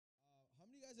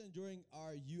enjoying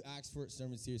our You Asked For It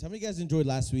sermon series? How many of you guys enjoyed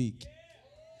last week?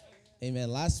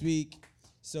 Amen. Last week.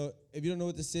 So if you don't know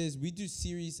what this is, we do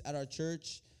series at our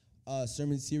church,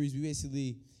 sermon series. We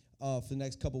basically, for the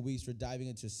next couple weeks, we're diving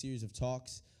into a series of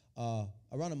talks.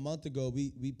 Around a month ago,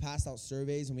 we passed out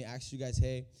surveys and we asked you guys,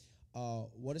 hey,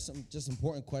 what are some just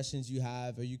important questions you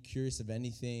have? Are you curious of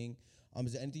anything?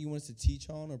 Is there anything you want us to teach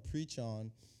on or preach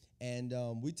on? And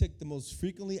we took the most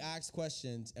frequently asked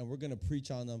questions, and we're going to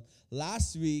preach on them.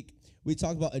 Last week, we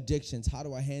talked about addictions. How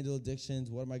do I handle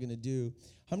addictions? What am I going to do?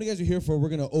 How many of you guys are here for we're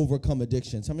going to overcome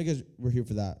addictions? How many of you guys were here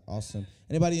for that? Awesome.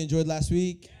 Anybody enjoyed last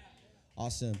week?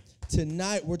 Awesome.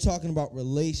 Tonight, we're talking about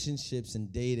relationships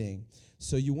and dating.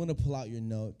 So you want to pull out your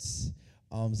notes.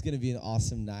 It's going to be an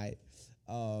awesome night.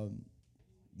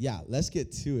 Let's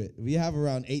get to it. We have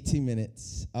around 18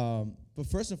 minutes. But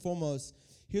first and foremost,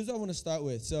 here's what I want to start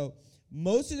with. So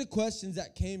most of the questions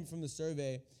that came from the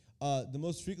survey, the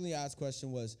most frequently asked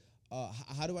question was,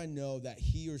 how do I know that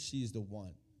he or she is the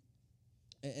one?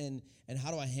 And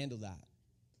how do I handle that?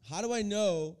 How do I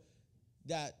know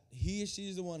that he or she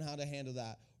is the one, how to handle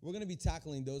that? We're going to be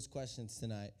tackling those questions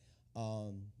tonight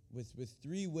with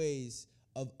 3 ways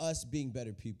of us being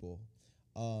better people.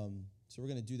 So we're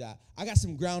going to do that. I got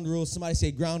some ground rules. Somebody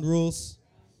say ground rules.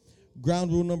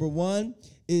 Ground rule number 1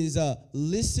 is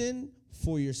listen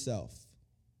for yourself.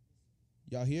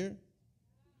 Y'all here?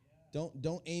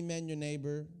 Don't amen your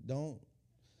neighbor.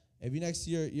 If you're next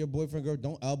to your boyfriend or girl,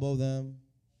 don't elbow them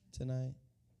tonight.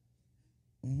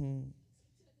 You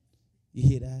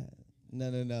hear that?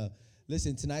 No.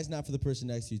 Listen, tonight's not for the person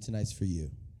next to you. Tonight's for you.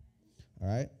 All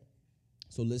right?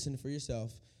 So listen for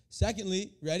yourself.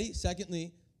 Secondly, ready?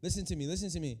 Secondly, listen to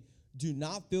me. Do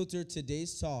not filter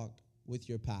today's talk with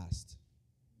your past.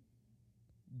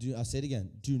 I'll say it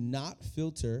again. Do not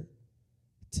filter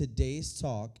today's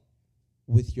talk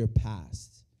with your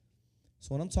past.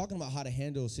 So when I'm talking about how to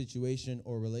handle a situation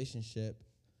or relationship,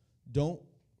 don't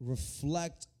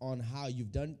reflect on how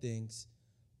you've done things,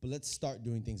 but let's start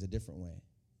doing things a different way.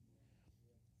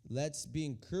 Let's be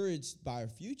encouraged by our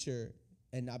future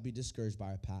and not be discouraged by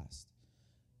our past.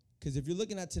 Because if you're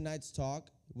looking at tonight's talk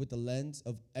with the lens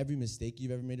of every mistake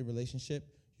you've ever made in a relationship,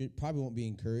 you probably won't be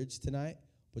encouraged tonight,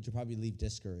 but you'll probably leave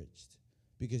discouraged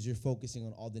because you're focusing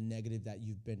on all the negative that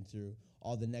you've been through,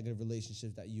 all the negative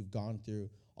relationships that you've gone through,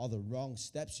 all the wrong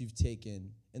steps you've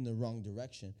taken in the wrong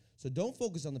direction. So don't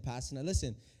focus on the past. Now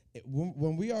listen,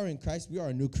 when we are in Christ, we are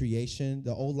a new creation.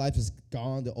 The old life is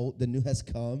gone. The new has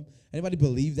come. Anybody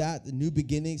believe that? The new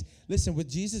beginnings. Listen, with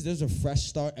Jesus, there's a fresh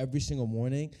start every single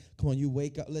morning. Come on, you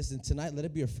wake up. Listen, tonight, let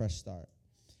it be a fresh start.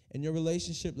 In your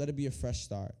relationship, let it be a fresh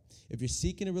start. If you're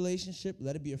seeking a relationship,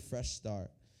 let it be a fresh start.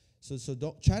 So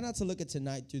don't try not to look at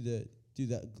tonight through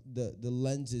the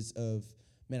lenses of,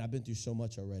 man, I've been through so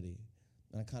much already,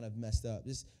 and I kind of messed up.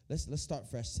 Just let's start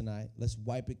fresh tonight. Let's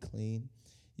wipe it clean.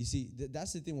 You see,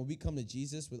 that's the thing. When we come to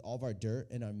Jesus with all of our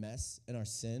dirt and our mess and our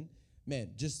sin,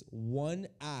 man, just one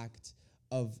act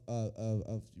of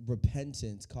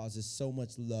repentance causes so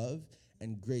much love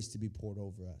and grace to be poured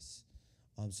over us.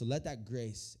 So let that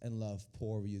grace and love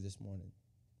pour over you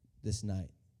this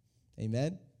night.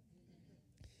 Amen?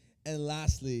 And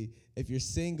lastly, if you're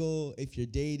single, if you're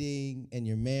dating, and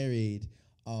you're married,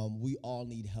 we all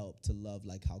need help to love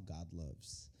like how God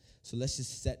loves. So let's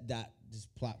just set this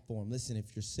platform. Listen,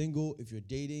 if you're single, if you're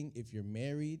dating, if you're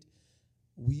married,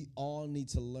 we all need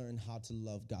to learn how to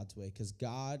love God's way because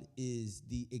God is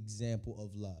the example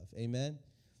of love. Amen?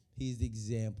 He's the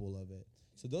example of it.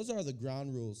 So those are the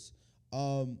ground rules.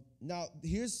 Now,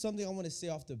 here's something I want to say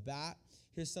off the bat.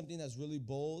 Here's something that's really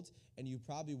bold, and you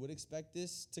probably would expect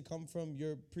this to come from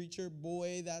your preacher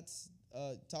boy that's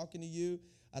talking to you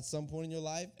at some point in your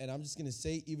life. And I'm just going to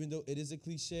say, even though it is a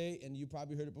cliche, and you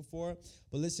probably heard it before,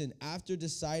 but listen, after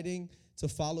deciding to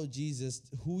follow Jesus,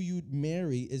 who you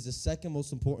marry is the second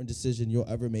most important decision you'll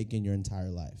ever make in your entire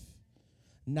life.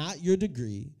 Not your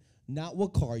degree, not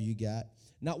what car you got,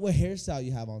 not what hairstyle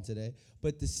you have on today,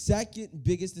 but the second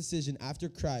biggest decision after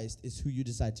Christ is who you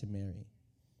decide to marry.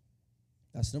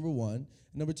 That's number 1.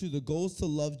 Number 2, the goal is to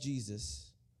love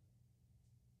Jesus.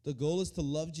 The goal is to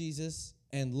love Jesus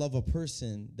and love a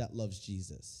person that loves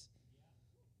Jesus.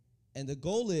 And the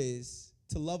goal is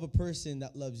to love a person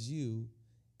that loves you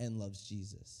and loves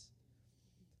Jesus.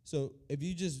 So if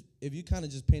you kind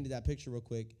of just painted that picture real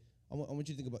quick, I want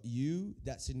you to think about you,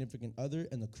 that significant other,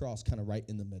 and the cross kind of right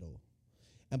in the middle.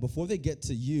 And before they get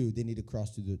to you, they need to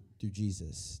cross through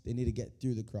Jesus. They need to get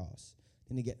through the cross.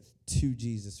 They need to get to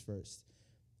Jesus first.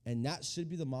 And that should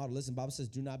be the model. Listen, Bible says,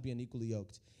 do not be unequally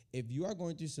yoked. If you are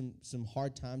going through some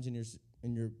hard times in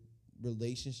your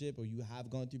relationship, or you have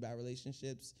gone through bad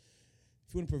relationships,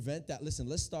 if you want to prevent that, listen,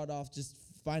 let's start off just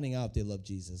finding out if they love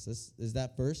Jesus. Is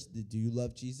that first? Do you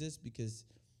love Jesus? Because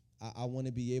I want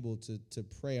to be able to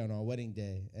pray on our wedding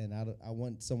day, and I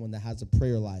want someone that has a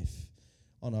prayer life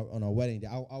on our wedding day.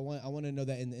 I want to know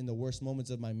that in the worst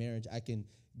moments of my marriage, I can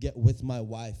get with my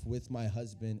wife, with my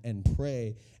husband, and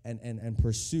pray and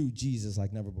pursue Jesus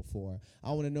like never before.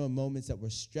 I want to know in moments that we're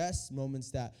stressed,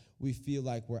 moments that we feel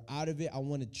like we're out of it. I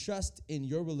want to trust in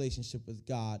your relationship with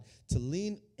God to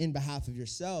lean in behalf of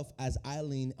yourself as I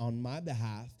lean on my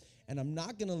behalf. And I'm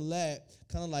not going to let,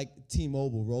 kind of like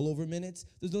T-Mobile, rollover minutes.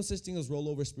 There's no such thing as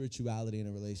rollover spirituality in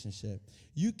a relationship.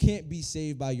 You can't be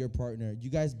saved by your partner. You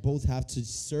guys both have to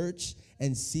search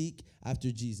and seek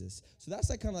after Jesus. So that's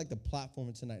like kind of like the platform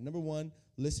of tonight. Number one,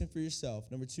 listen for yourself.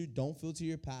 Number two, don't filter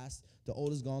your past. The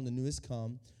old is gone, the new has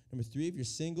come. Number three, if you're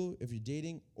single, if you're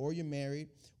dating, or you're married,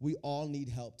 we all need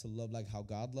help to love like how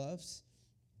God loves.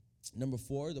 Number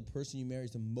four, the person you marry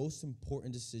is the most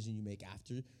important decision you make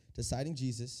after deciding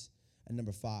Jesus. And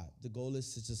number five, the goal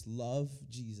is to just love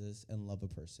Jesus and love a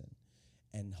person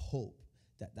and hope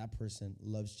that that person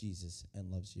loves Jesus and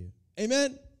loves you.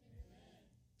 Amen?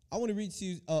 I want to read to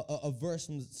you a verse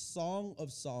from the Song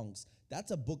of Songs.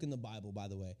 That's a book in the Bible, by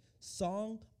the way.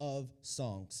 Song of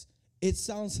Songs. It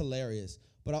sounds hilarious,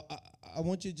 but I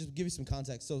want you to just give you some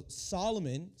context. So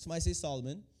Solomon, somebody say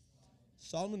Solomon.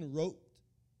 Solomon wrote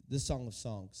the Song of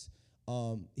Songs.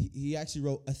 He actually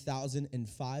wrote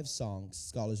 1,005 songs,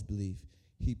 scholars believe.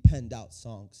 He penned out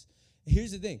songs.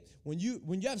 Here's the thing. When you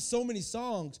have so many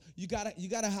songs, you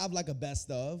gotta have like a best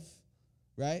of,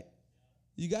 right?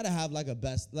 You gotta have like a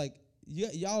best, like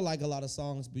y'all like a lot of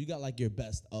songs, but you got like your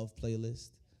best of playlist,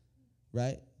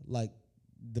 right? Like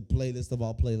the playlist of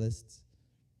all playlists,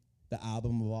 the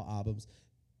album of all albums.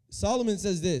 Solomon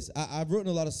says this. I've written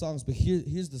a lot of songs, but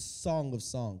here's the Song of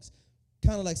Songs.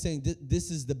 Kind of like saying,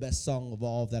 this is the best song of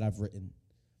all that I've written.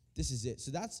 This is it. So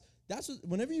that's what,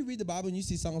 whenever you read the Bible and you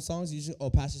see Song of Songs, you should,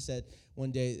 pastor said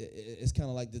one day, it's kind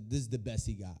of like this is the best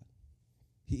he got.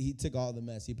 He took all the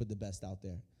mess. He put the best out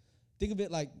there. Think of it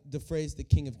like the phrase, the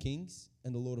King of Kings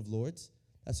and the Lord of Lords.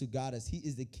 That's who God is. He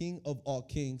is the King of all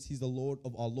kings. He's the Lord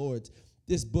of all lords.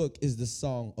 This book is the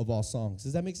song of all songs.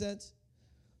 Does that make sense?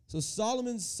 So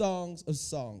Solomon's Songs of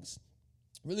Songs.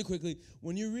 Really quickly,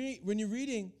 when you're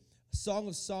reading Song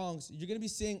of Songs, you're going to be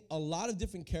seeing a lot of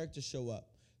different characters show up.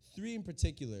 Three in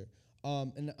particular.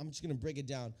 And I'm just going to break it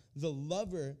down. The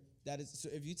lover, that is, so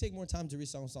if you take more time to read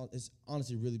Song of Songs, it's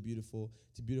honestly really beautiful.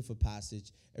 It's a beautiful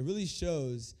passage. It really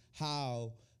shows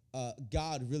how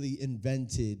God really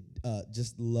invented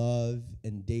just love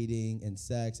and dating and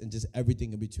sex and just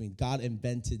everything in between. God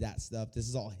invented that stuff. This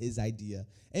is all his idea.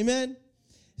 Amen?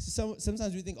 So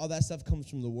sometimes we think all that stuff comes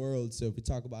from the world, so if we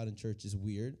talk about it in church, it's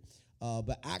weird.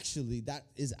 But actually, that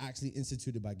is actually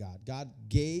instituted by God. God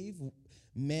gave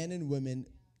men and women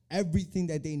everything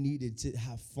that they needed to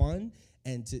have fun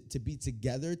and to be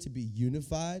together, to be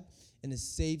unified in a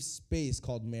safe space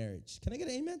called marriage. Can I get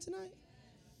an amen tonight?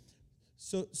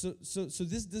 So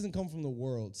this doesn't come from the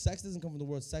world. Sex doesn't come from the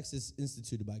world. Sex is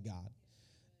instituted by God.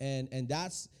 And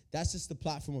that's just the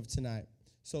platform of tonight.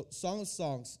 So Song of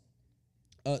Songs,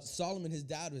 Solomon, his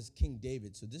dad was King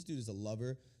David. So this dude is a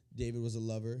lover. David was a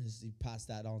lover. He passed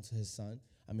that on to his son.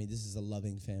 I mean, this is a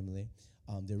loving family.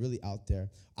 They're really out there.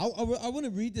 I want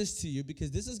to read this to you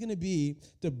because this is going to be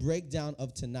the breakdown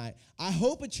of tonight. I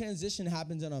hope a transition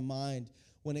happens in our mind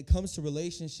when it comes to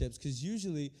relationships, because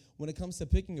usually when it comes to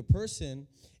picking a person,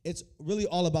 it's really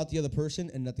all about the other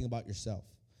person and nothing about yourself.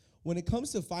 When it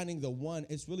comes to finding the one,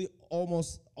 it's really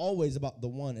almost always about the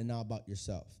one and not about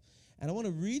yourself. And I want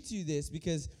to read to you this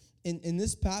because in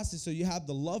this passage, so you have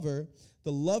the lover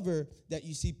that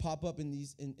you see pop up in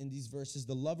these verses.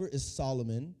 The lover is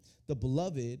Solomon. The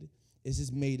beloved is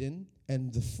his maiden,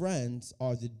 and the friends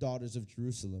are the daughters of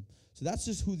Jerusalem. So that's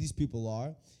just who these people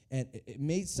are. And it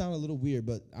may sound a little weird,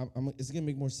 but it's going to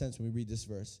make more sense when we read this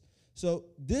verse. So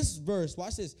this verse,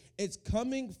 watch this. It's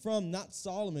coming from not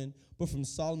Solomon, but from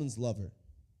Solomon's lover.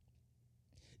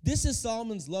 This is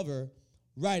Solomon's lover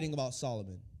writing about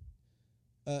Solomon.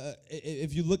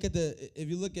 If you look at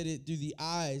it through the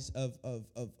eyes of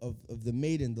the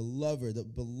maiden, the lover, the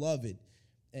beloved,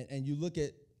 and you look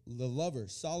at the lover,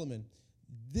 Solomon,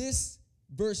 this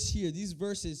verse here, these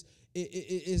verses, it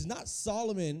is not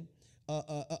Solomon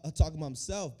talking about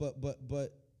himself,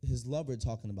 but his lover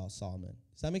talking about Solomon.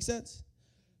 Does that make sense?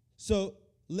 So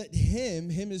let him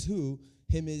is who?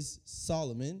 Him is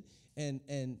Solomon,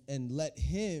 and let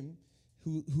him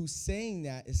who's saying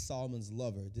that is Solomon's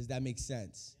lover. Does that make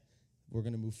sense? We're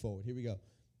going to move forward. Here we go.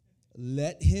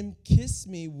 Let him kiss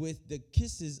me with the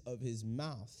kisses of his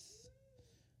mouth.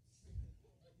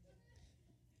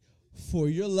 For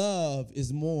your love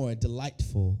is more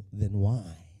delightful than wine.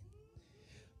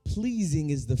 Pleasing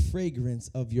is the fragrance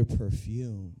of your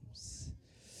perfumes.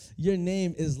 Your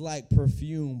name is like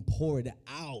perfume poured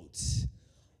out.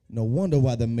 No wonder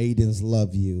why the maidens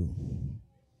love you.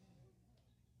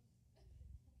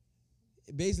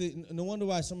 Basically, no wonder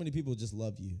why so many people just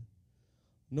love you.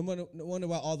 No wonder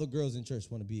why all the girls in church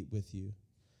want to be with you.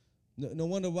 No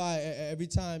wonder why every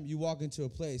time you walk into a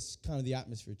place, kind of the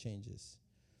atmosphere changes.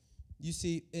 You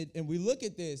see, and we look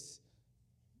at this,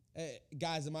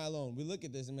 guys, am I alone? We look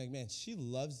at this and be like, man, she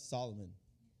loves Solomon.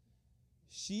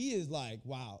 She is like,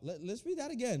 wow. Let's read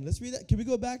that again. Let's read that. Can we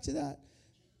go back to that?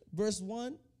 Verse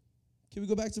 1. Can we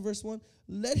go back to verse 1?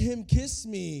 Let him kiss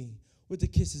me with the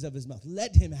kisses of his mouth.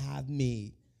 Let him have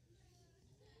me.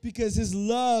 Because his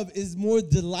love is more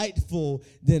delightful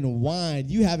than wine.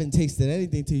 You haven't tasted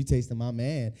anything till you tasted my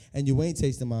man, and you ain't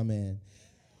tasted my man.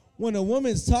 When a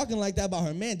woman's talking like that about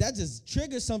her man, that just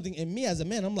triggers something in me as a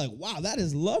man. I'm like, wow, that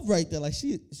is love right there. Like,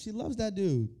 she loves that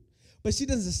dude. But she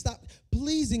doesn't stop.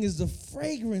 Pleasing is the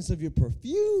fragrance of your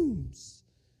perfumes.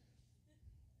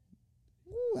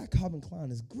 Ooh, that Calvin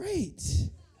Klein is great.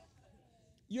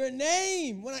 Your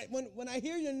name, when I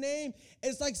hear your name,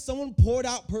 it's like someone poured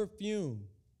out perfume.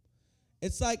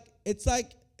 It's like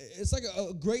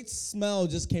a great smell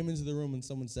just came into the room when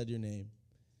someone said your name.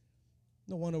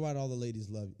 No wonder why all the ladies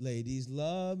love you. Ladies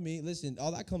love me. Listen,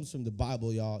 all that comes from the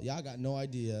Bible, y'all. Y'all got no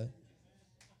idea.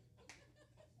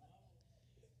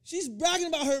 She's bragging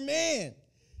about her man.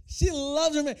 She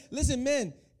loves her man. Listen,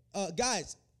 men,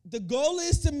 guys, the goal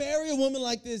is to marry a woman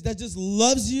like this that just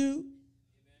loves you,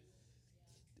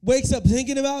 wakes up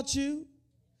thinking about you,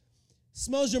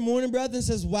 smells your morning breath and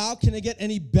says, wow, can it get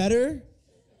any better?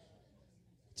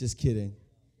 Just kidding.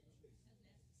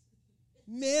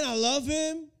 Man, I love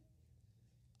him.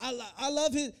 I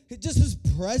love his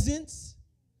presence.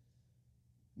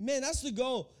 Man, that's the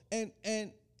goal. And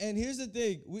here's the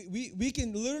thing. We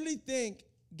can literally think,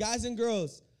 guys and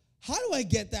girls, how do I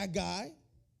get that guy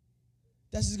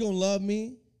that's just going to love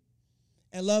me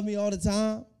and love me all the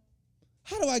time?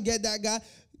 How do I get that guy?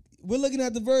 We're looking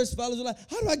at the verse. Fellas are like,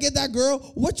 how do I get that girl?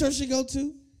 What church she go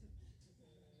to?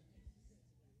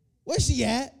 Where's she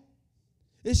at?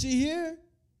 Is she here?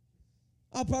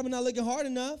 I'm probably not looking hard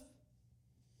enough.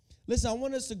 Listen, I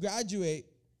want us to graduate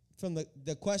from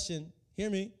the question, hear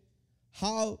me,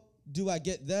 how do I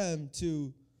get them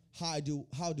to how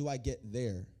do I get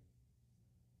there?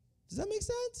 Does that make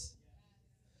sense?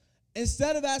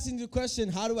 Instead of asking the question,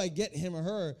 how do I get him or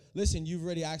her? Listen, you've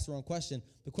already asked the wrong question.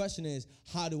 The question is,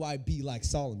 how do I be like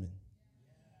Solomon?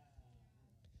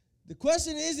 The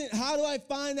question isn't, how do I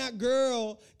find that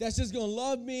girl that's just going to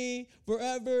love me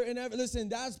forever and ever? Listen,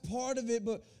 that's part of it,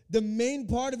 but the main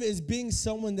part of it is being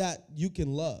someone that you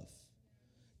can love.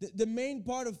 The main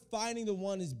part of finding the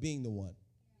one is being the one.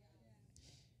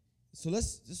 So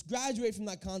let's just graduate from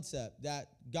that concept that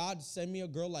God send me a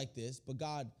girl like this, but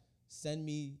God send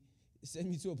me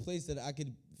to a place that I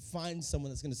could find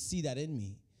someone that's going to see that in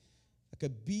me. I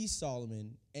could be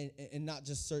Solomon and not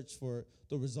just search for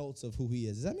the results of who he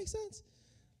is. Does that make sense?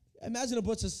 Imagine a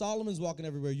bunch of Solomons walking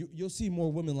everywhere. You'll see more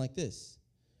women like this.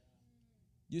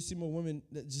 You'll see more women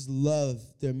that just love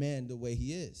their man the way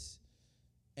he is.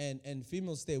 And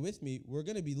females, stay with me. We're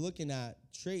going to be looking at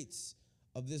traits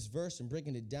of this verse and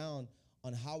breaking it down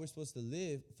on how we're supposed to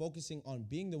live, focusing on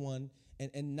being the one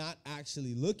and not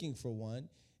actually looking for one.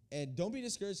 And don't be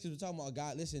discouraged because we're talking about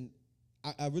God. Listen,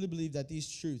 I really believe that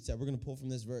these truths that we're going to pull from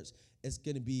this verse, it's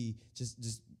going to be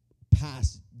just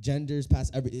past genders,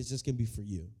 past everything. It's just going to be for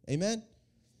you. Amen?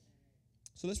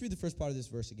 So let's read the first part of this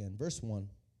verse again. Verse 1.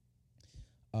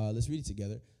 Let's read it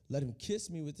together. Let him kiss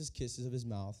me with his kisses of his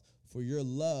mouth, for your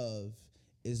love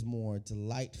is more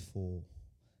delightful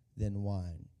than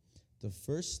wine. The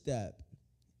first step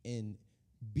in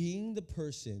being the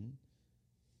person,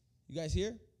 you guys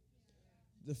here?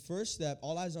 The first step,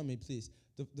 all eyes on me, please.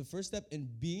 The first step in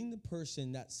being the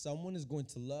person that someone is going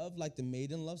to love like the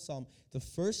maiden loves Solomon, the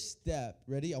first step,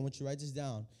 ready? I want you to write this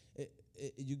down.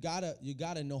 You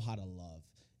gotta know how to love.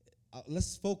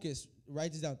 Let's focus,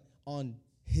 write this down, on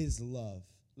his love.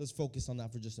 Let's focus on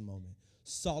that for just a moment.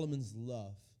 Solomon's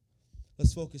love.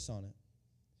 Let's focus on it.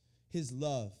 His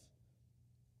love.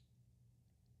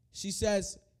 She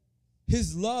says,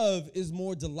 his love is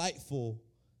more delightful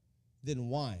than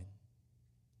wine.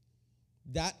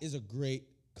 That is a great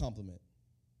compliment.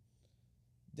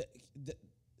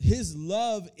 His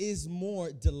love is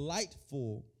more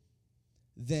delightful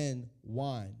than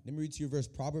wine. Let me read to you a verse,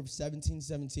 Proverbs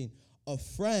 17:17. A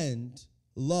friend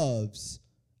loves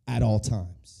at all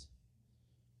times.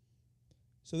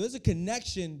 So there's a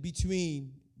connection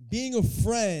between being a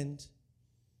friend,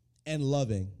 and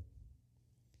loving.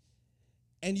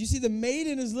 And you see, the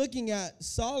maiden is looking at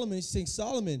Solomon. She's saying,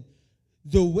 Solomon,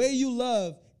 the way you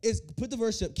love is, put the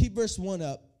verse up, keep verse 1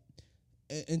 up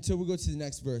until we go to the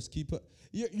next verse.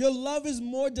 Your love is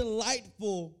more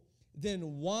delightful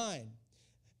than wine.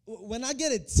 When I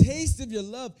get a taste of your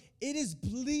love, it is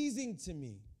pleasing to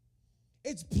me.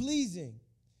 It's pleasing.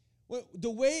 The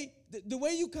way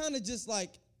you kind of just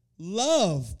like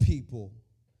love people,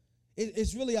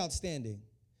 it's really outstanding.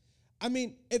 I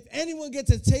mean, if anyone gets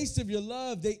a taste of your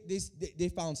love, they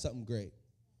found something great.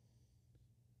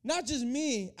 Not just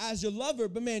me as your lover,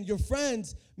 but man, your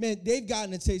friends, man, they've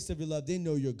gotten a taste of your love. They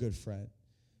know you're a good friend.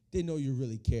 They know you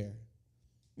really care.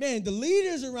 Man, the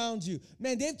leaders around you,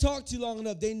 man, they've talked to you long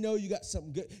enough. They know you got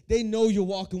something good. They know you're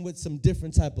walking with some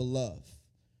different type of love.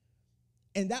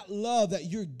 And that love that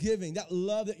you're giving, that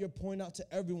love that you're pouring out to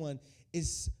everyone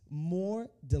is more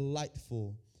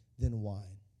delightful than wine.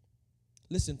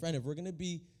 Listen, friend, if we're going to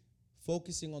be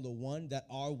focusing on the one that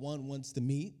our one wants to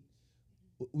meet,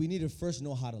 we need to first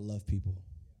know how to love people.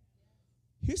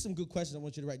 Here's some good questions I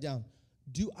want you to write down.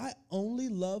 Do I only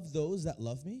love those that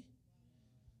love me?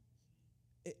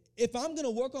 If I'm going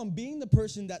to work on being the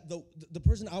person that the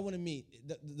person I want to meet,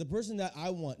 the person that I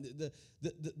want,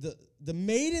 the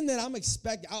maiden that I'm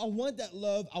expecting, I want that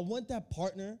love, I want that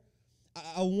partner.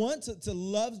 I want to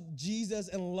love Jesus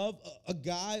and love a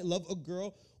guy, love a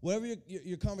girl, whatever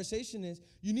your conversation is.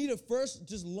 You need to first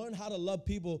just learn how to love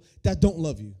people that don't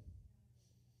love you.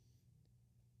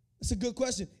 That's a good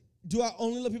question. Do I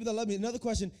only love people that love me? Another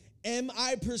question, am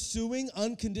I pursuing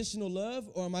unconditional love,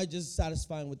 or am I just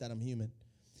satisfying with that I'm human?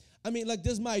 I mean, like,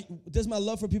 does my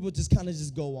love for people just kind of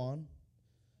just go on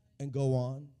and go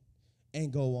on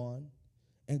and go on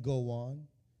and go on?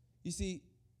 You see,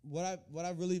 what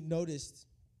I've really noticed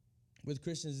with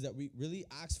Christians is that we really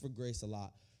ask for grace a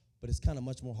lot, but it's kind of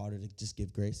much more harder to just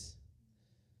give grace.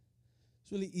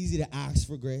 It's really easy to ask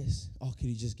for grace. Oh, can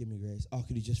you just give me grace? Oh,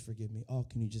 can you just forgive me? Oh,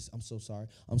 can you just, I'm so sorry.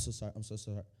 I'm so sorry. I'm so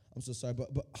sorry. I'm so sorry.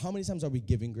 But how many times are we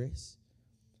giving grace?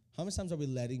 How many times are we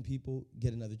letting people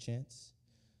get another chance?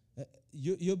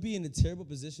 You'll be in a terrible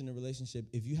position in a relationship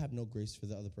if you have no grace for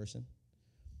the other person.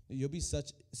 You'll be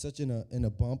such in a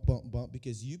bump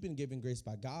because you've been given grace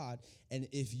by God, and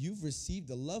if you've received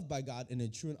the love by God in a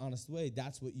true and honest way,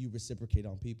 that's what you reciprocate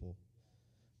on people.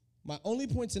 My only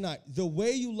point tonight, the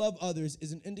way you love others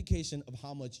is an indication of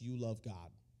how much you love God.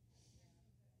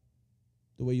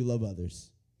 The way you love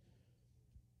others.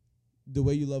 The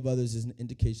way you love others is an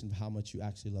indication of how much you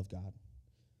actually love God.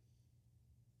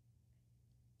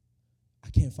 I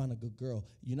can't find a good girl.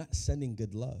 You're not sending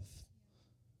good love.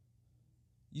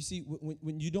 You see,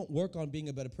 when you don't work on being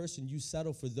a better person, you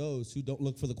settle for those who don't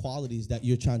look for the qualities that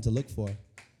you're trying to look for.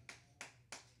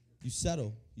 You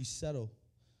settle.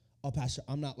 Oh, Pastor,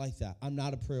 I'm not like that. I'm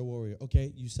not a prayer warrior.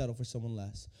 Okay, you settle for someone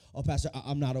less. Oh, Pastor,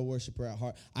 I'm not a worshiper at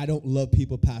heart. I don't love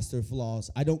people past their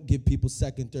flaws. I don't give people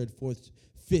second, third, fourth,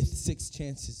 fifth, sixth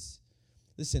chances.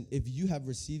 Listen, if you have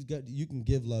received God, you can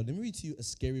give love. Let me read to you a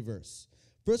scary verse.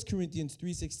 1 Corinthians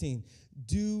 3:16,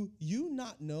 do you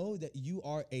not know that you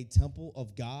are a temple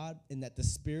of God and that the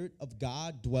Spirit of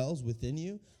God dwells within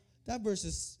you? That verse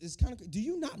is kind of, do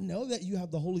you not know that you have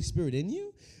the Holy Spirit in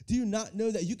you? Do you not know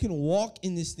that you can walk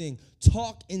in this thing,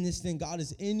 talk in this thing? God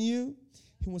is in you.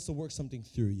 He wants to work something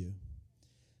through you.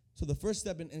 So the first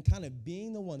step in kind of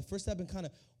being the one, the first step in kind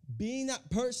of being that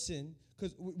person,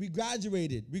 because we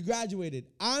graduated.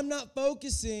 I'm not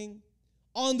focusing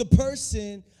on the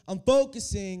person, I'm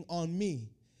focusing on me.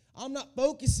 I'm not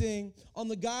focusing on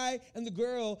the guy and the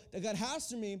girl that God has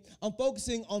for me. I'm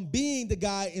focusing on being the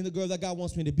guy and the girl that God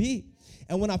wants me to be.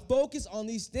 And when I focus on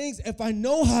these things, if I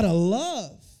know how to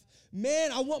love,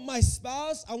 man, I want my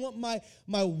spouse, I want my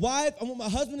wife, I want my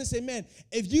husband to say, man,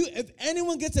 if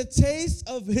anyone gets a taste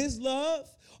of his love,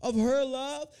 of her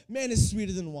love, man, it's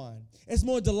sweeter than wine. It's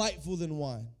more delightful than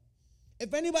wine.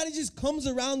 If anybody just comes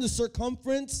around the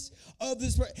circumference of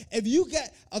this, if you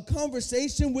get a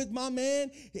conversation with my man,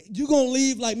 you're going to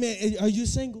leave like, man, are you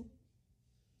single?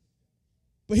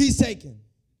 But he's taken.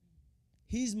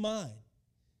 He's mine.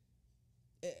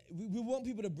 We want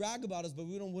people to brag about us, but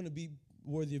we don't want to be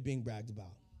worthy of being bragged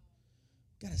about.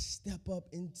 We got to step up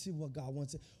into what God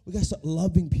wants. We got to start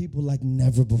loving people like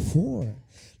never before.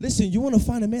 Listen, you want to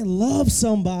find a man, love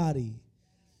somebody.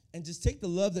 And just take the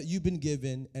love that you've been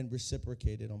given and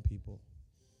reciprocate it on people.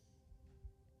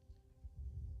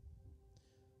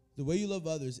 The way you love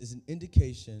others is an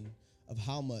indication of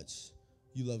how much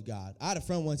you love God. I had a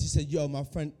friend once, he said, yo,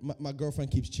 my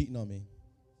girlfriend keeps cheating on me.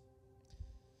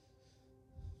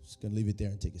 Just going to leave it there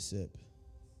and take a sip.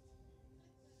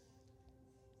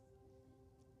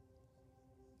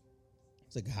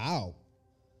 It's like, how?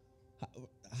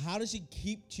 How does she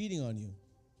keep cheating on you?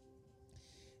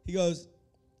 He goes,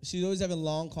 she's always having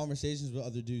long conversations with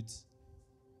other dudes.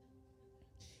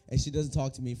 And she doesn't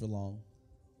talk to me for long.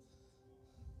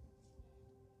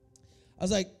 I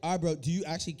was like, all right, bro, do you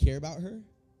actually care about her?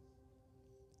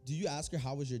 Do you ask her,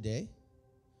 how was your day?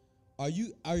 Are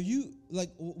you like,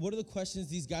 what are the questions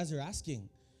these guys are asking?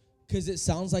 Because it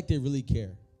sounds like they really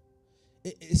care.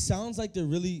 It sounds like they're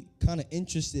really kind of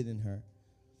interested in her.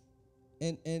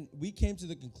 And we came to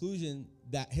the conclusion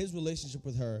that his relationship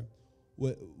with her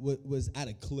was at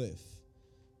a cliff.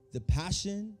 The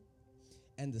passion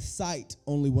and the sight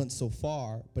only went so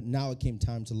far, but now it came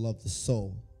time to love the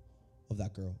soul of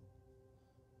that girl.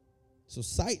 So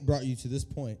sight brought you to this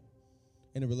point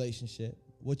in a relationship.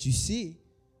 What you see,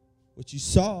 what you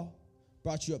saw,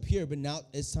 brought you up here, but now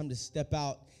it's time to step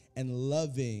out and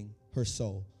loving her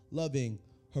soul, loving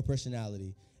her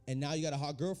personality. And now you got a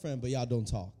hot girlfriend, but y'all don't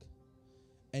talk.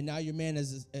 And now your man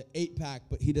has an 8-pack,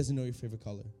 but he doesn't know your favorite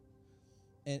color.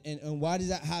 And why does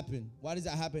that happen? Why does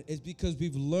that happen? It's because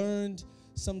we've learned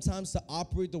sometimes to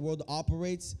operate, the world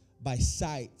operates by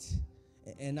sight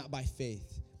and not by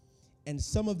faith. And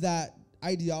some of that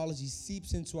ideology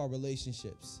seeps into our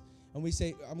relationships. And we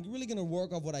say, I'm really going to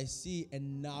work off what I see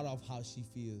and not off how she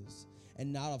feels,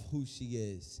 and not of who she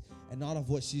is, and not of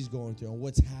what she's going through and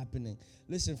what's happening.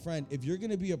 Listen, friend, if you're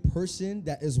going to be a person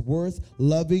that is worth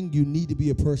loving, you need to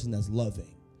be a person that's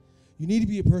loving. You need to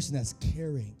be a person that's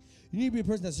caring. You need to be a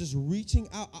person that's just reaching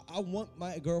out. I want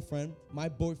my girlfriend, my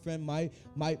boyfriend, my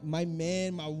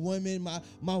man, my woman, my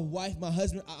wife, my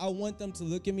husband. I want them to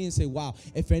look at me and say, wow,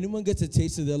 if anyone gets a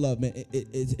taste of their love, man,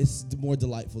 it's more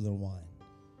delightful than wine.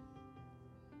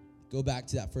 Go back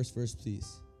to that first verse,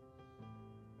 please.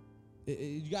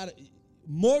 You got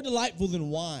more delightful than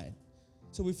wine.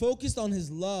 So we focused on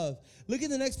his love. Look at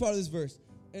the next part of this verse.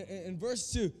 In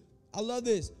verse 2, I love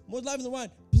this. More delightful than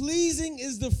wine. Pleasing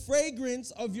is the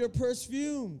fragrance of your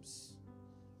perfumes.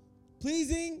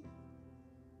 Pleasing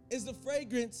is the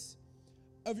fragrance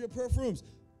of your perfumes.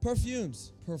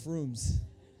 Perfumes.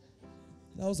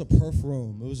 That was a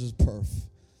perfume. It was just perf.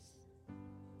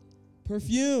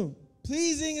 Perfume.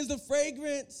 Pleasing is the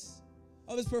fragrance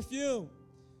of his perfume.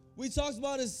 We talked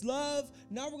about his love.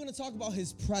 Now we're going to talk about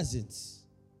his presence.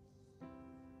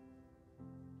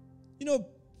 You know,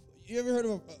 you ever heard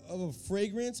of a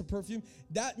fragrance, a perfume?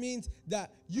 That means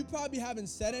that you probably haven't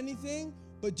said anything,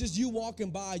 but just you walking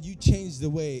by, you change the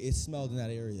way it smelled in that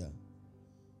area.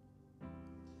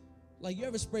 Like, you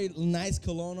ever sprayed nice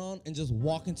cologne on and just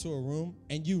walk into a room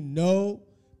and you know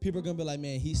people are going to be like,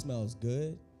 man, he smells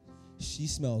good. She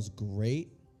smells great.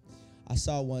 I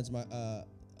saw once a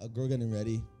girl getting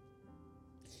ready.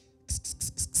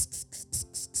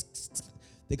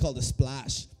 They called it a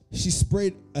splash. She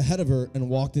sprayed ahead of her and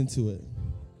walked into it.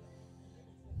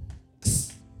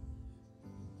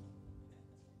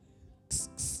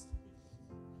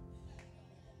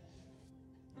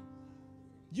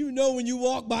 You know when you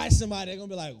walk by somebody, they're going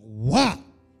to be like, wow.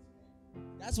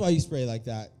 That's why you spray like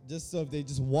that. Just so if they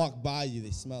just walk by you,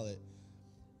 they smell it.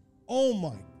 Oh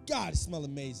my God, it smells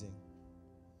amazing.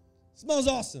 It smells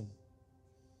awesome.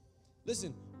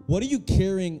 Listen, what are you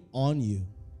carrying on you?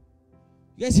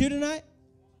 You guys here tonight?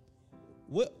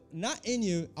 What? Not in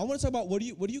you. I want to talk about what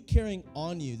are you carrying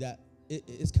on you that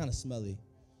it's kind of smelly?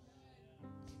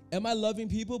 Am I loving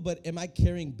people, but am I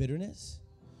carrying bitterness?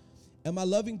 Am I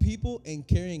loving people and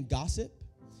carrying gossip?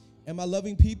 Am I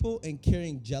loving people and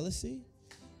carrying jealousy?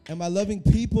 Am I loving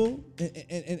people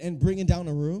and bringing down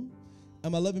a room?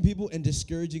 Am I loving people and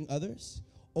discouraging others?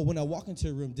 Or when I walk into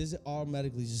a room, does it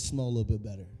automatically just smell a little bit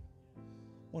better?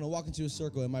 When I walk into a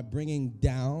circle, am I bringing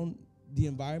down the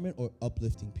environment or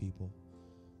uplifting people?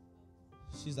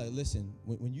 She's like, listen,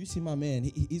 when you see my man,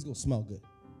 he's going to smell good.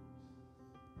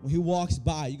 When he walks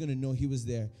by, you're going to know he was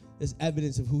there. There's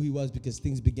evidence of who he was because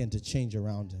things began to change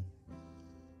around him.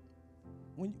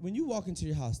 When you walk into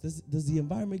your house, does the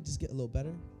environment just get a little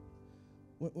better?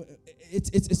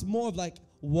 It's more of like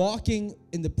walking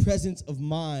in the presence of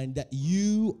mind that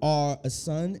you are a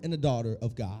son and a daughter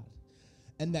of God,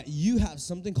 and that you have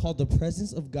something called the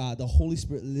presence of God, the Holy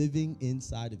Spirit living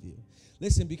inside of you.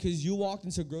 Listen, because you walked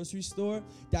into a grocery store,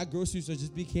 that grocery store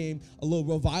just became a little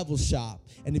revival shop.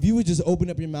 And if you would just open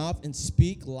up your mouth and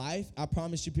speak life, I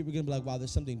promise you people are going to be like, wow,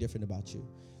 there's something different about you.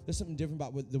 There's something different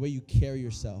about the way you carry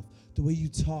yourself, the way you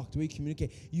talk, the way you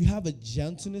communicate. You have a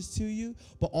gentleness to you,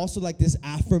 but also like this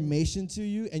affirmation to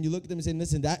you. And you look at them and say,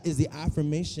 listen, that is the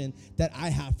affirmation that I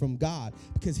have from God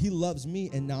because he loves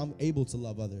me and now I'm able to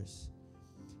love others.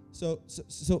 So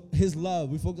his love,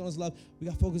 we focus on his love. We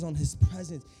got to focus on his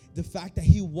presence. The fact that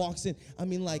he walks in. I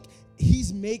mean, like,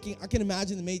 he's making, I can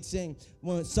imagine the maid saying,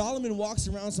 when Solomon walks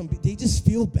around, they just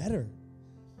feel better.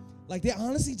 Like, they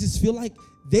honestly just feel like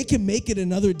they can make it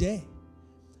another day.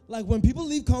 Like, when people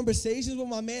leave conversations with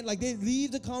my man, like, they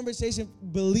leave the conversation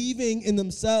believing in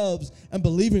themselves and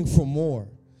believing for more.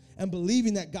 And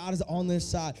believing that God is on their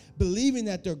side. Believing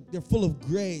that they're full of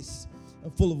grace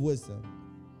and full of wisdom.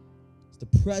 It's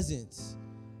the presence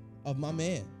of my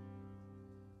man.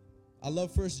 I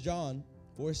love 1 John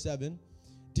 4:7.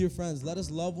 Dear friends, let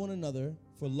us love one another,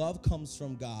 for love comes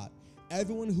from God.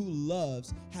 Everyone who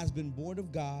loves has been born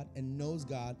of God and knows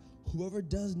God. Whoever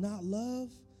does not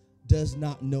love does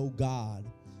not know God,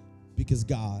 because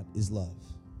God is love.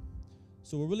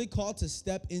 So we're really called to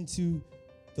step into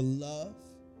the love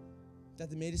that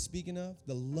the maid is speaking of.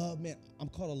 The love, man, I'm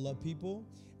called to love people.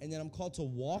 And then I'm called to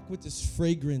walk with this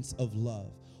fragrance of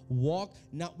love. Walk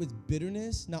not with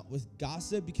bitterness, not with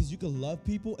gossip, because you can love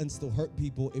people and still hurt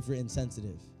people if you're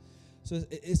insensitive. So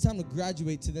it's time to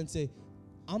graduate to then say,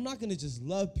 I'm not going to just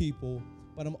love people,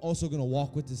 but I'm also going to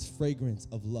walk with this fragrance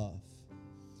of love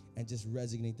and just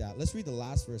resonate that. Let's read the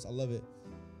last verse. I love it.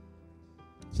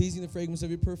 Pleasing the fragrance of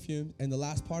your perfume. And the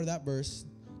last part of that verse,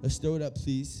 let's throw it up,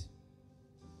 please.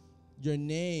 Your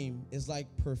name is like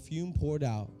perfume poured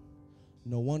out.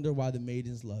 No wonder why the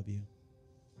maidens love you.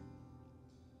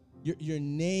 Your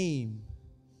name.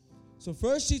 So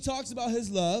first she talks about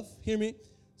his love. Hear me?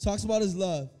 Talks about his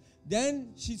love.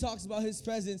 Then she talks about his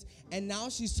presence. And now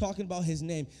she's talking about his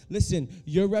name. Listen,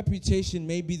 your reputation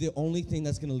may be the only thing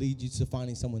that's going to lead you to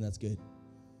finding someone that's good.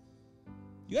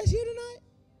 You guys here tonight?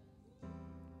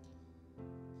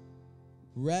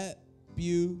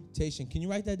 Reputation. Can you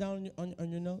write that down on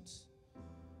your notes?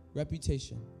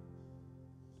 Reputation.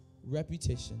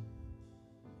 Reputation.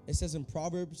 It says in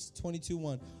Proverbs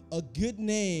 22:1, a good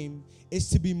name is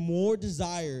to be more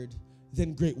desired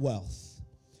than great wealth.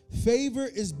 Favor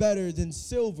is better than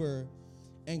silver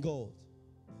and gold.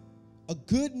 A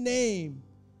good name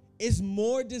is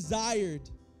more desired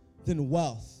than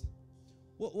wealth.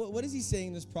 What is he saying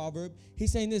in this proverb?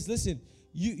 He's saying this, listen,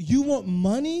 you want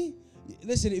money?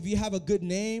 Listen, if you have a good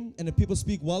name and if people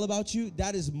speak well about you,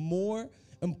 that is more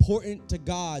important to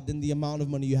God than the amount of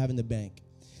money you have in the bank.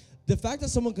 The fact that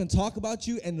someone can talk about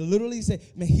you and literally say,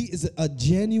 man, he is a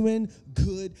genuine,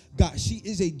 good God. She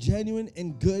is a genuine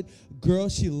and good girl.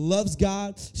 She loves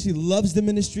God. She loves the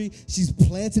ministry. She's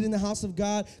planted in the house of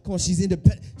God. Come on, she's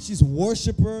independent. She's a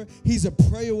worshiper. He's a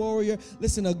prayer warrior.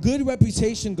 Listen, a good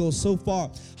reputation goes so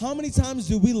far. How many times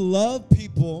do we love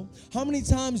people? How many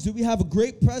times do we have a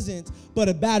great presence but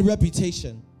a bad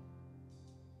reputation?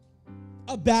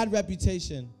 A bad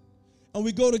reputation. And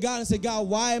we go to God and say, God,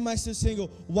 why am I still single?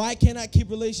 Why can't I keep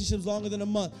relationships longer than a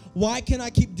month? Why can't I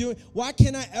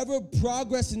ever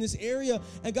progress in this area?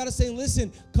 And God is saying,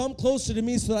 listen, come closer to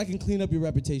me so that I can clean up your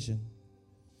reputation.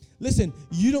 Listen,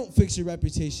 you don't fix your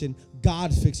reputation.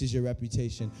 God fixes your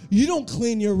reputation. You don't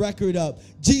clean your record up.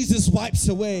 Jesus wipes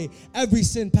away every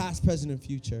sin, past, present, and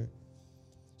future.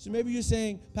 So maybe you're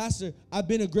saying, Pastor, I've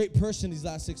been a great person these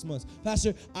last 6 months.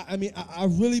 Pastor,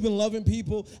 I've really been loving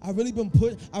people. I've really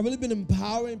been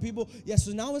empowering people. Yeah,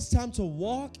 so now it's time to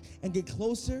walk and get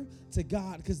closer to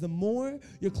God. Because the more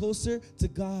you're closer to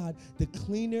God, the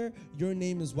cleaner your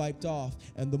name is wiped off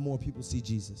and the more people see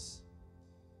Jesus.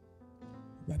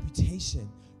 Reputation.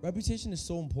 Reputation is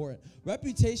so important.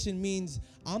 Reputation means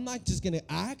I'm not just going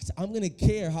to act. I'm going to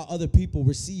care how other people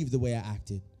receive the way I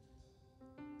acted.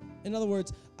 In other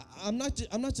words, I'm not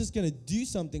just going to do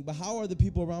something, but how are the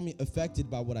people around me affected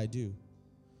by what I do?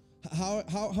 How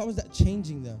is that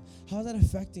changing them? How is that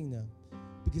affecting them?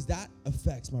 Because that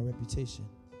affects my reputation.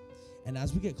 And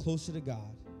as we get closer to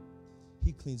God,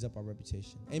 he cleans up our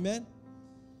reputation. Amen?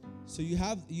 So you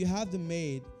have the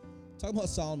maid. Talking about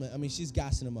Solomon, I mean, she's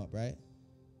gassing him up, right?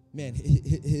 Man,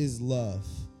 his love.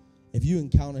 If you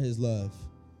encounter his love,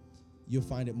 you'll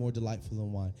find it more delightful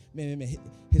than wine. Man,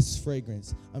 his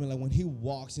fragrance. I mean, like when he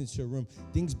walks into a room,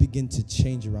 things begin to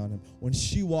change around him. When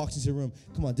she walks into a room,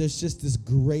 come on, there's just this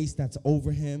grace that's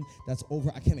over him,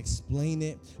 I can't explain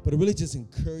it, but it really just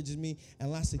encourages me. And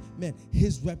lastly, man,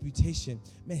 his reputation,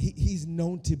 man, he's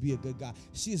known to be a good guy.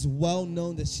 She is well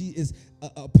known that she is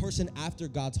a person after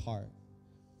God's heart.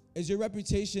 Is your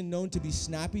reputation known to be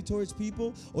snappy towards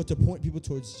people or to point people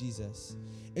towards Jesus?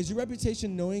 Is your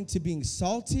reputation knowing to being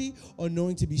salty or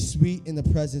knowing to be sweet in the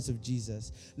presence of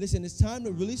Jesus? Listen, it's time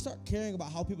to really start caring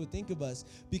about how people think of us,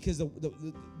 because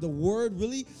the word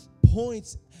really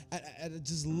points at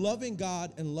just loving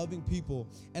God and loving people.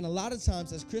 And a lot of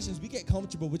times as Christians, we get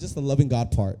comfortable with just the loving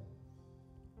God part.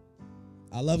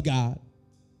 I love God.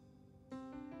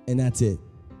 and that's it.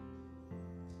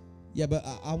 Yeah, but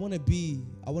I want to be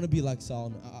like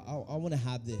Solomon. I want to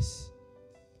have this.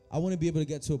 I want to be able to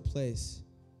get to a place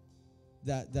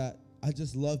that I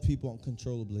just love people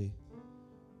uncontrollably.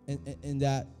 And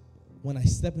that when I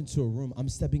step into a room, I'm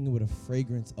stepping in with a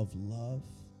fragrance of love.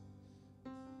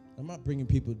 I'm not bringing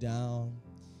people down,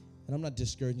 and I'm not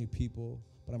discouraging people,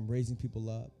 but I'm raising people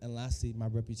up. And lastly, my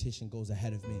reputation goes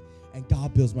ahead of me, and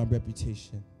God builds my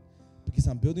reputation. Because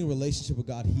I'm building a relationship with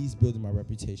God, He's building my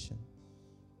reputation.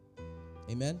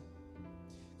 Amen?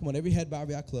 Come on, every head bow,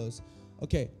 every eye closed.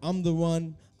 Okay, I'm the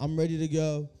one. I'm ready to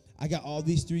go. I got all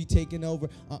these three taken over.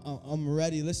 I'm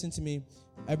ready. Listen to me.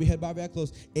 Every head bow, every eye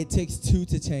closed. It takes two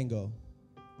to tango.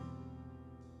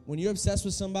 When you're obsessed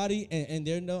with somebody and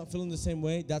they're not feeling the same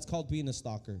way, that's called being a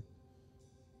stalker.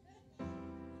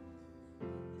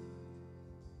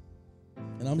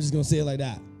 And I'm just going to say it like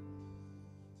that.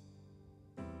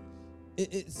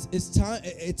 It's time.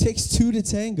 It takes two to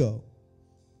tango.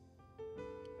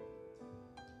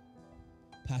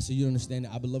 Pastor, you don't understand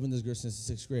it. I've been loving this girl since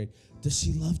the 6th grade. Does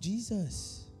she love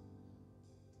Jesus?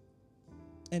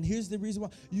 And here's the reason why.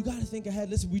 You got to think ahead.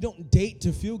 Listen, we don't date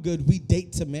to feel good. We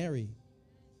date to marry.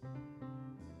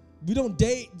 We don't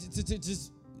date to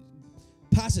just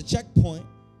pass a checkpoint.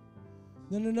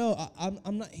 No.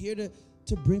 I'm not here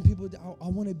to bring people down. I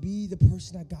want to be the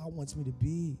person that God wants me to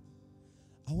be.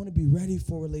 I want to be ready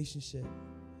for a relationship.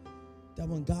 That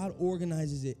when God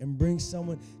organizes it and brings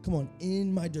someone, come on,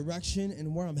 in my direction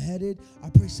and where I'm headed, I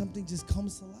pray something just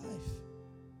comes to life.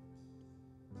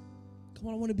 Come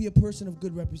on, I want to be a person of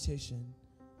good reputation.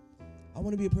 I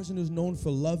want to be a person who's known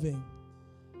for loving.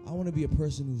 I want to be a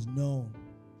person who's known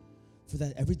for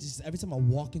that. Every time I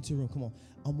walk into a room, come on,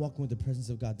 I'm walking with the presence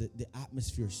of God. The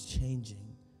atmosphere is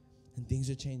changing and things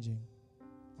are changing.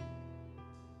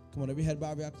 Come on, every head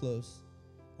bow, every eye closed.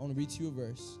 I want to read to you a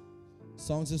verse.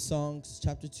 Songs of Songs,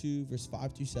 chapter 2, verse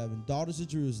 5 through 7. Daughters of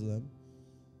Jerusalem,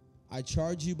 I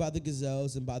charge you by the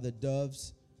gazelles and by the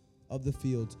doves of the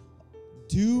fields.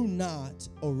 Do not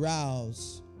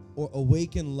arouse or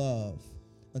awaken love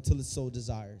until its soul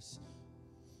desires.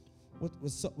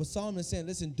 What Solomon is saying,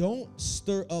 listen, don't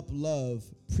stir up love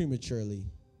prematurely.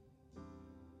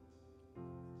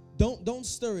 Don't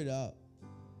stir it up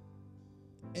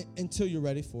until you're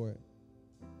ready for it.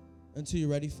 Until you're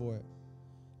ready for it.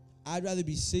 I'd rather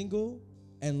be single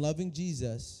and loving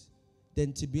Jesus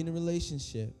than to be in a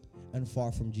relationship and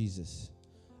far from Jesus.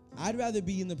 I'd rather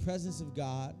be in the presence of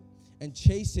God and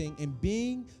chasing and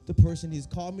being the person He's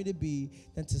called me to be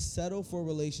than to settle for a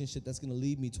relationship that's going to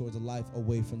lead me towards a life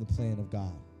away from the plan of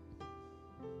God.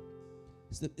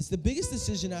 It's the biggest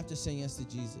decision after saying yes to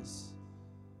Jesus.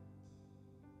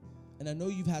 And I know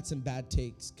you've had some bad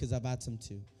takes because I've had some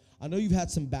too. I know you've had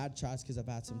some bad tries because I've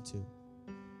had some too.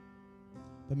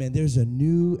 But man, there's a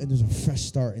new and there's a fresh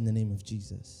start in the name of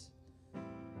Jesus.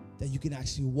 That you can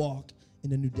actually walk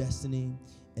in a new destiny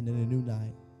and in a new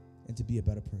night and to be a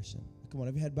better person. Come on,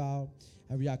 every head bowed,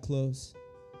 every eye closed.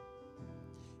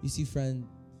 You see, friend,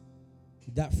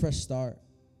 that fresh start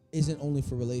isn't only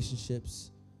for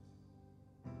relationships,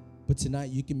 but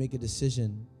tonight you can make a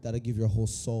decision that'll give your whole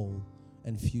soul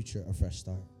and future a fresh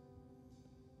start.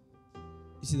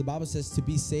 You see, the Bible says to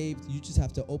be saved, you just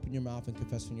have to open your mouth and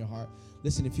confess from your heart.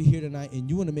 Listen, if you're here tonight and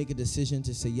you want to make a decision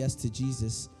to say yes to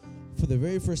Jesus for the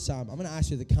very first time, I'm going to ask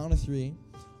you at the count of 3,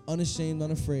 unashamed,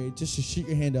 unafraid, just to shoot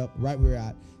your hand up right where you're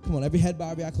at. Come on, every head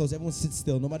bow, every eye closed, everyone sit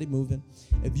still, nobody moving.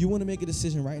 If you want to make a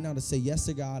decision right now to say yes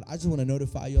to God, I just want to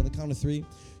notify you on the count of 3.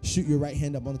 Shoot your right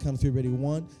hand up on the count of 3. Ready?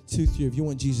 1, 2, 3. If you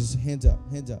want Jesus, hands up,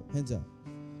 hands up, hands up.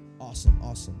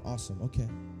 Awesome. Okay.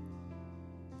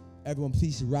 Everyone,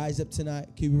 please rise up tonight.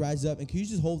 Can we rise up? And can you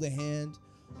just hold the hand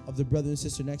of the brother and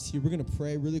sister next to you? We're going to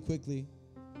pray really quickly.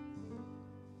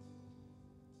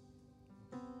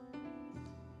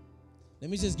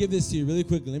 Let me just give this to you really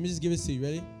quickly. Let me just give this to you.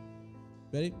 Ready?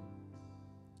 Ready?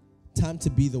 Time to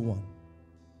be the one.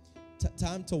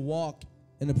 Time to walk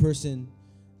in a person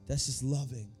that's just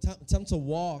loving. Time to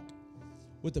walk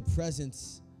with a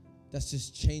presence that's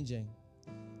just changing.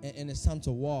 And it's time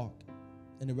to walk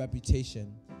in a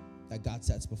reputation that God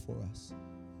sets before us.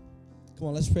 Come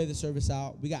on, let's pray the service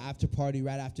out. We got after party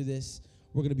right after this.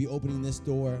 We're going to be opening this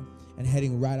door and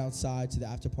heading right outside to the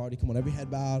after party. Come on, every head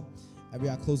bowed, every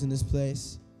eye closed in this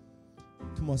place.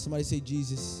 Come on, somebody say,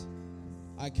 Jesus,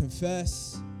 I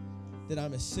confess that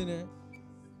I'm a sinner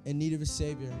in need of a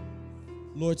Savior.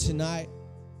 Lord, tonight,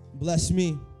 bless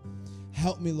me.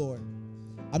 Help me, Lord.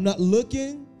 I'm not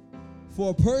looking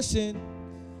for a person.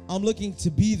 I'm looking to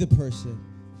be the person.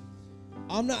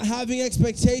 I'm not having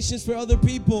expectations for other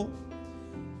people,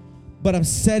 but I'm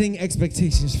setting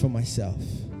expectations for myself.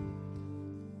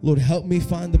 Lord, help me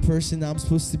find the person I'm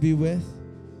supposed to be with.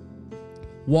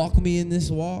 Walk me in this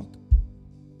walk.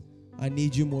 I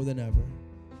need you more than ever.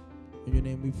 In your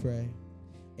name we pray.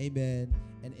 Amen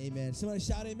and amen. Somebody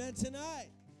shout amen tonight.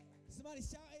 Somebody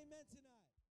shout amen.